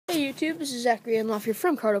YouTube? This is Zachary Anloff here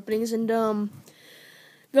from Card Openings, and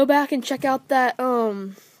go back and check out that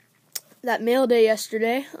that mail day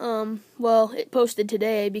yesterday. Well, it posted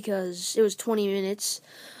today because it was 20 minutes.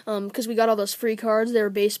 Because we got all those free cards. They were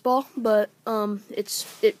baseball, but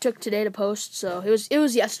it took today to post, so it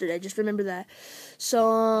was yesterday. Just remember that.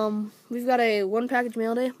 So we've got a one package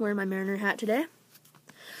mail day. I'm wearing my Mariner hat today.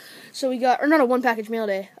 So we got, or not a one package mail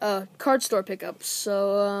day, card store pickups.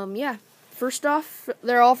 So yeah. First off,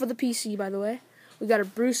 they're all for the PC, by the way. We got a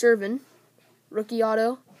Bruce Irvin, rookie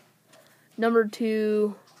auto, numbered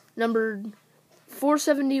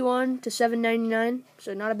 471 to 799.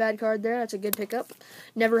 So not a bad card there. That's a good pickup.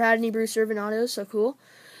 Never had any Bruce Irvin autos, so cool.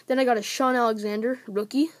 Then I got a Sean Alexander,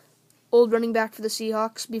 rookie, old running back for the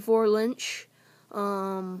Seahawks before Lynch.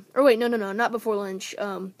 Or wait, no, not before Lynch.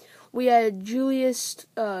 We had Julius.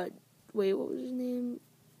 Wait, what was his name?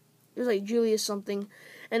 It was like Julius something.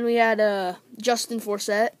 And we had Justin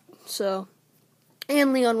Forsett, so,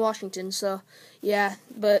 and Leon Washington, so, yeah,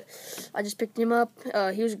 but I just picked him up.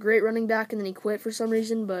 He was a great running back, and then he quit for some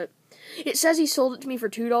reason, but it says he sold it to me for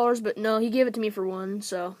 $2, but no, he gave it to me for $1,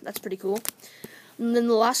 so that's pretty cool. And then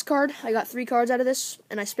the last card, I got 3 cards out of this,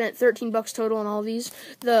 and I spent $13 total on all of these.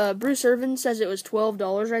 The Bruce Irvin says it was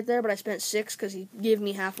 $12 right there, but I spent $6 because he gave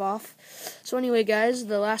me half off. So anyway, guys,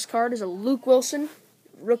 the last card is a Luke Wilson,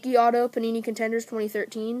 rookie auto, Panini Contenders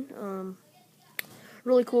 2013.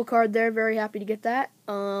 Really cool card there. Very happy to get that.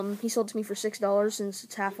 He sold it to me for $6 since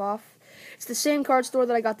it's half off. It's the same card store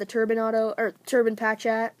that I got the Turbin patch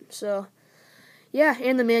at. So, yeah,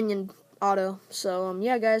 and the Mannion auto. So,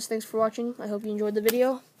 yeah, guys, thanks for watching. I hope you enjoyed the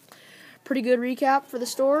video. Pretty good recap for the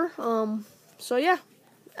store. So, yeah,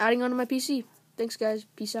 adding on to my PC. Thanks, guys.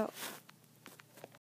 Peace out.